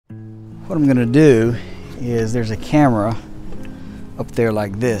what I'm gonna do is there's a camera up there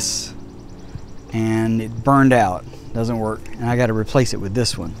like this, and it burned out, doesn't work, and I got to replace it with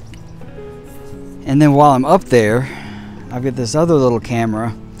this one. And then while I'm up there, I've got this other little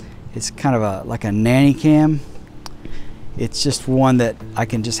camera. It's kind of like a nanny cam. It's just one that I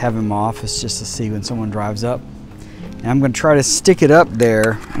can just have in my office just to see when someone drives up. And I'm going to try to stick it up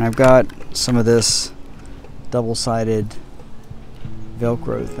there, and I've got some of this double-sided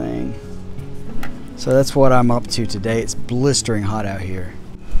Velcro thing. So that's what I'm up to today. It's blistering hot out here.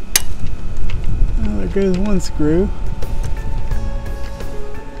 Oh, there goes one screw.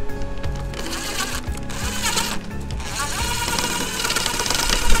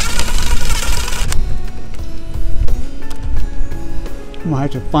 I'm gonna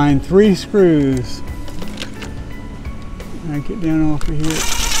have to find 3 screws. And I get down off of here.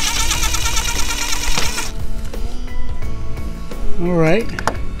 All right.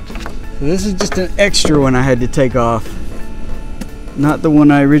 So this is just an extra one I had to take off. Not the one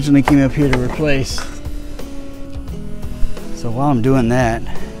I originally came up here to replace. So while I'm doing that,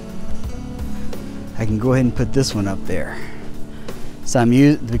 I can go ahead and put this one up there. So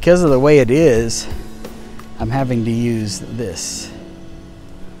because of the way it is, I'm having to use this.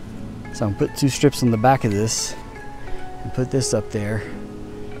 So I'm gonna put 2 strips on the back of this and put this up there.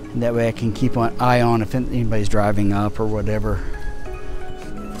 And that way I can keep an eye on if anybody's driving up or whatever.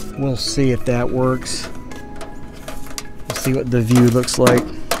 We'll see if that works. We'll see what the view looks like.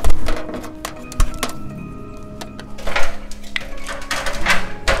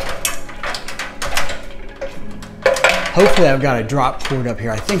 Hopefully I've got a drop cord up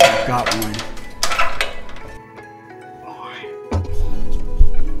here. I think I've got one.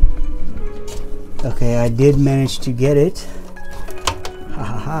 Okay, I did manage to get it. Ha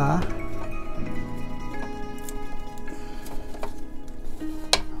ha ha.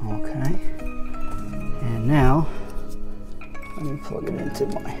 Okay. And now, let me plug it into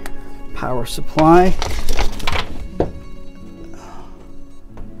my power supply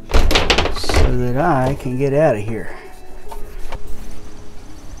so that I can get out of here.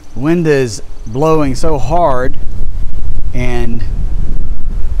 The wind is blowing so hard and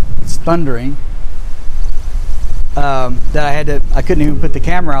it's thundering that I couldn't even put the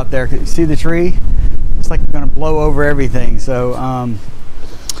camera out there. You see the tree? It's like it's gonna blow over everything. So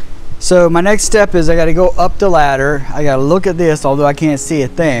so my next step is I got to go up the ladder. I got to look at this, although I can't see a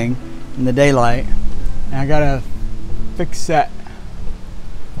thing in the daylight, and I got to fix that,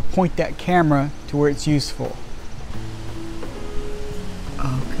 point that camera to where it's useful.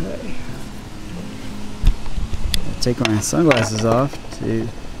 Okay. I'll take my sunglasses off to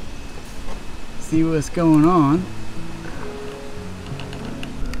see what's going on.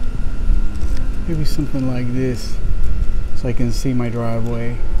 Maybe something like this, so I can see my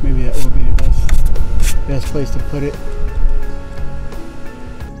driveway. Maybe that will be the best place to put it.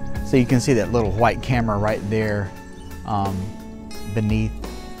 So you can see that little white camera right there beneath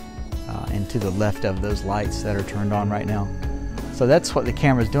and to the left of those lights that are turned on right now. So that's what the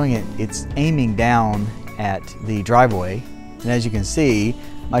camera's doing. It's aiming down at the driveway. And as you can see,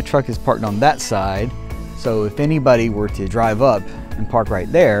 my truck is parked on that side. So if anybody were to drive up and park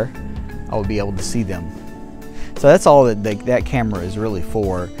right there, I would be able to see them. So that's all that camera is really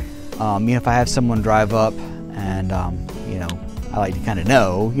for. If I have someone drive up and, I like to kind of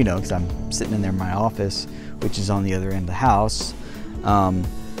know, because I'm sitting in there in my office, which is on the other end of the house.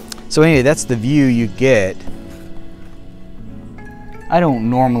 So anyway, that's the view you get. I don't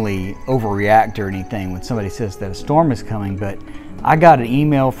normally overreact or anything when somebody says that a storm is coming, but I got an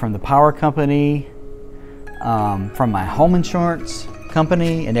email from the power company, from my home insurance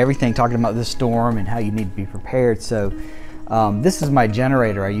company and everything, talking about this storm and how you need to be prepared. So this is my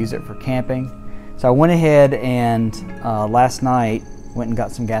generator. I use it for camping. So I went ahead and last night went and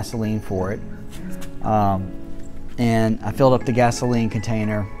got some gasoline for it, and I filled up the gasoline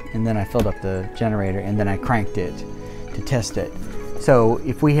container, and then I filled up the generator, and then I cranked it to test it. So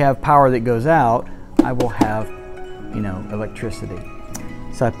if we have power that goes out, I will have electricity.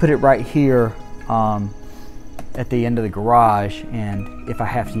 So I put it right here at the end of the garage, and if I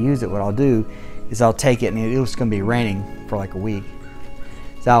have to use it, what I'll do is I'll take it, and it's going to be raining for like a week.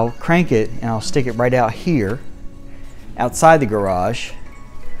 So I'll crank it and I'll stick it right out here outside the garage,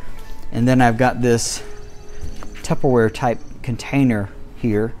 and then I've got this Tupperware type container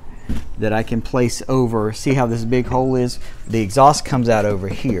here that I can place over. See how this big hole is? The exhaust comes out over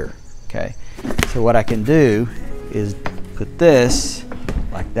here. Okay, so what I can do is put this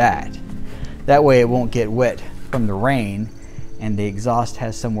like that. That way it won't get wet from the rain, and the exhaust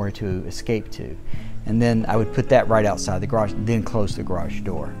has somewhere to escape to. And then I would put that right outside the garage, then close the garage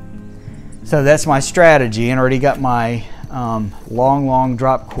door. So that's my strategy, and already got my long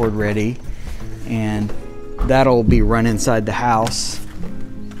drop cord ready, and that'll be run inside the house,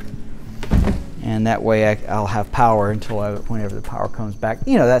 and that way I'll have power until whenever the power comes back.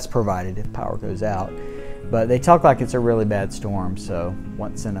 You know, that's provided if power goes out. But they talk like it's a really bad storm, so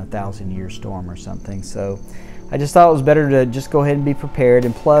once in a 1,000-year storm or something. So I just thought it was better to just go ahead and be prepared.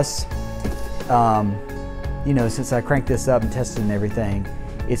 And plus, you know, since I cranked this up and tested and everything,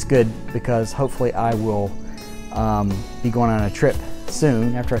 it's good because hopefully I will be going on a trip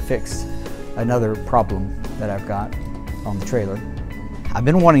soon after I fix another problem that I've got on the trailer. I've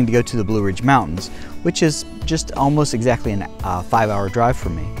been wanting to go to the Blue Ridge Mountains, which is just almost exactly a 5-hour drive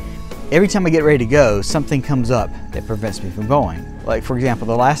from me. Every time I get ready to go, something comes up that prevents me from going. Like, for example,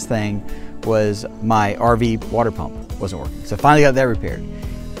 the last thing was my RV water pump wasn't working. So I finally got that repaired.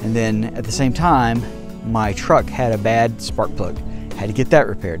 And then at the same time, my truck had a bad spark plug. Had to get that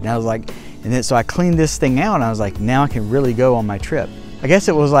repaired. And I was like, and then so I cleaned this thing out and I was like, now I can really go on my trip. I guess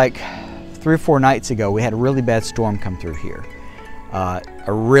it was like 3 or 4 nights ago, we had a really bad storm come through here. A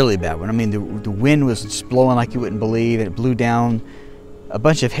really bad one. I mean, the wind was just blowing like you wouldn't believe, and it blew down a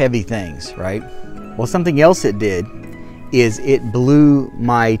bunch of heavy things, right? Well, something else it did is it blew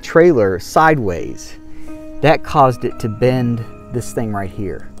my trailer sideways. That caused it to bend this thing right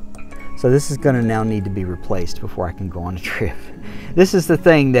here. So this is gonna now need to be replaced before I can go on a trip. This is the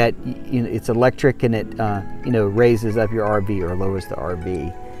thing that, you know, it's electric and it you know, raises up your RV or lowers the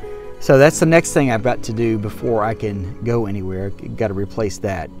RV. So that's the next thing I've got to do before I can go anywhere. I've got to replace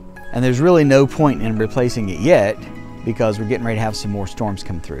that. And there's really no point in replacing it yet because we're getting ready to have some more storms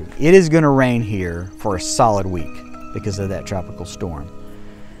come through. It is going to rain here for a solid week because of that tropical storm.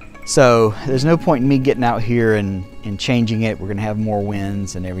 So there's no point in me getting out here and changing it. We're going to have more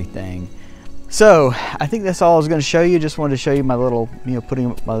winds and everything. So I think that's all I was going to show you. Just wanted to show you my little, you know,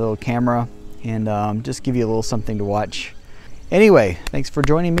 putting up my little camera and just give you a little something to watch. Anyway, thanks for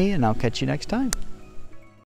joining me, and I'll catch you next time.